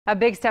A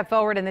big step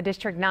forward in the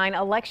District 9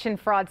 election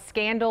fraud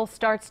scandal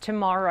starts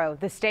tomorrow.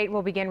 The state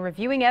will begin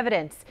reviewing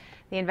evidence.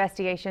 The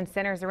investigation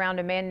centers around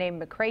a man named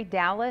McCray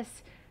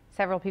Dowless.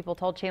 Several people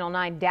told Channel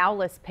 9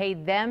 Dowless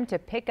paid them to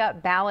pick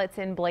up ballots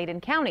in Bladen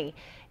County.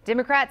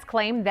 Democrats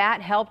claim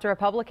that helped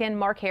Republican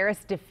Mark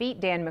Harris defeat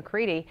Dan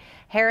McCready.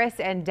 Harris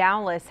and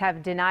Dowless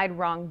have denied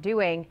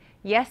wrongdoing.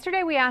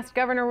 Yesterday, we asked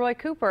Governor Roy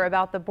Cooper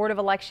about the Board of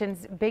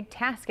Elections' big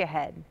task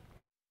ahead.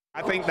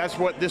 I think that's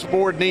what this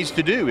board needs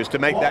to do, is to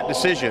make that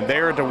decision.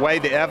 They're to weigh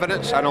the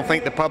evidence. I don't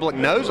think the public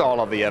knows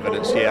all of the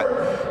evidence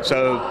yet.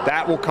 So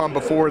that will come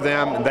before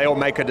them, and they'll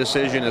make a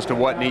decision as to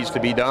what needs to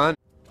be done.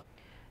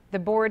 The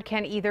board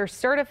can either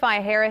certify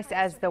Harris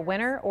as the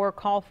winner or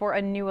call for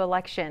a new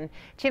election.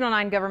 Channel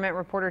 9 government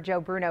reporter Joe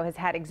Bruno has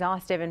had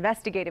exhaustive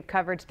investigative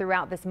coverage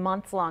throughout this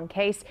months-long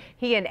case.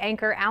 He and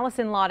anchor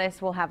Allison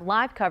Lawtis will have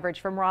live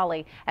coverage from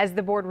Raleigh as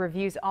the board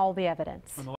reviews all the evidence.